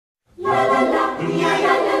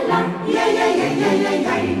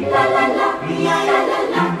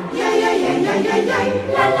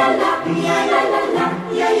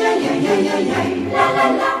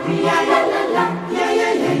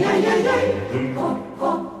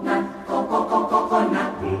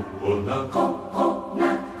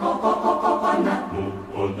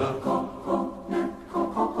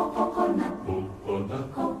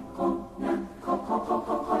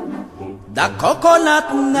The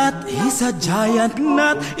coconut nut is a giant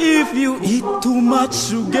nut. If you eat too much,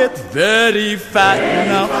 you get very fat.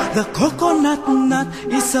 Now, the coconut nut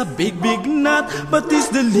is a big, big nut, but this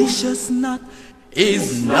delicious nut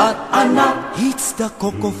is not a nut. It's the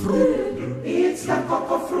cocoa fruit. It's the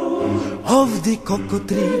cocoa fruit of the cocoa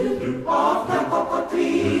tree. of the cocoa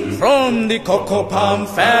tree. From the cocoa palm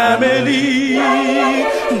family,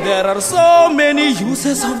 there are so many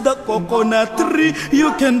uses of the coconut tree.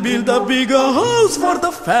 You can build a bigger house for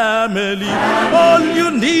the family. All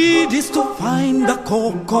you need is to find the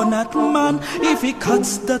coconut man. If he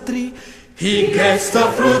cuts the tree, he gets the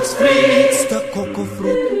fruits free. It's the cocoa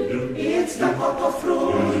fruit. It's the cocoa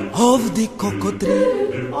fruit of the cocoa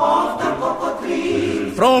tree. of the cocoa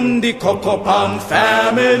tree. From the cocoa palm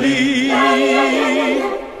family.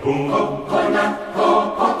 Coconut,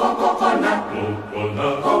 coconut,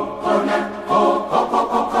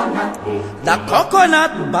 The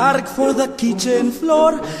coconut bark for the kitchen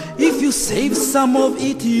floor. If you save some of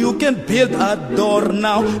it, you can build a door.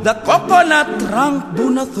 Now, the coconut trunk, do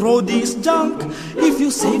not throw this junk. If you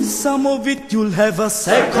save some of it, you'll have a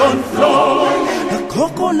second floor. The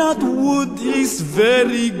coconut wood is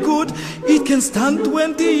very good. It can stand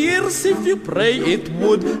 20 years if you pray it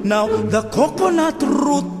would. Now, the coconut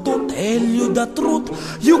root, to tell you the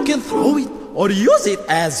truth, you can throw it or use it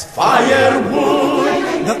as firewood.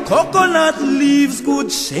 The coconut leaves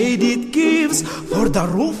good shade it gives for the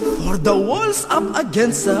roof, for the walls, up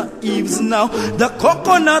against the eaves. Now the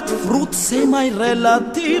coconut fruit, say my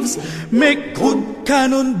relatives, make good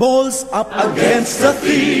cannonballs up against the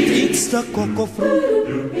thief. It's the cocoa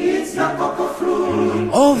fruit. It's the cocoa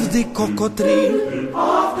fruit of the cocoa tree.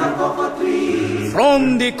 of the cocoa tree.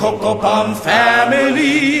 From the cocoa palm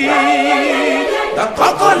family. The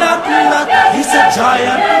coconut nut is a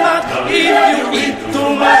giant nut. If you eat too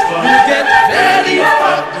much, you get very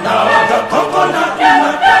fat. Now the coconut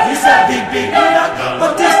nut is a big, big nut,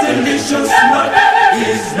 but this delicious nut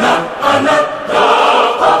is not a nut. The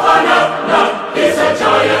coconut nut is a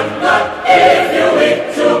giant nut. If you eat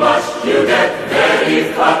too much, you get very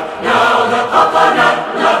fat. Now the coconut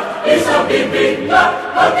nut is a big, big nut,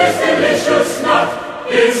 but this delicious nut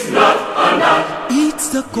is not a nut. It's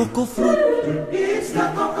the cocoa fruit. It's the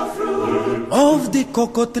cocoa fruit Of the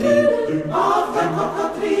cocoa tree. of the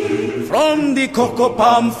cocoa tree. From the cocoa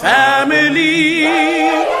palm family.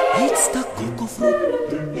 It's the cocoa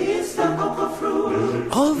fruit. It's the cocoa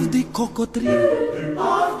fruit Of the cocoa tree.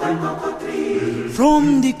 of the cocoa tree.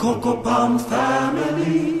 From the cocoa palm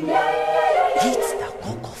family. It's the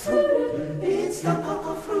cocoa fruit It's the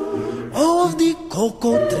cocoa fruit of the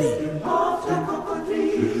cocoa tree. of the cocoa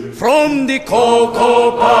tree. From the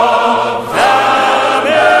cocoa palm family.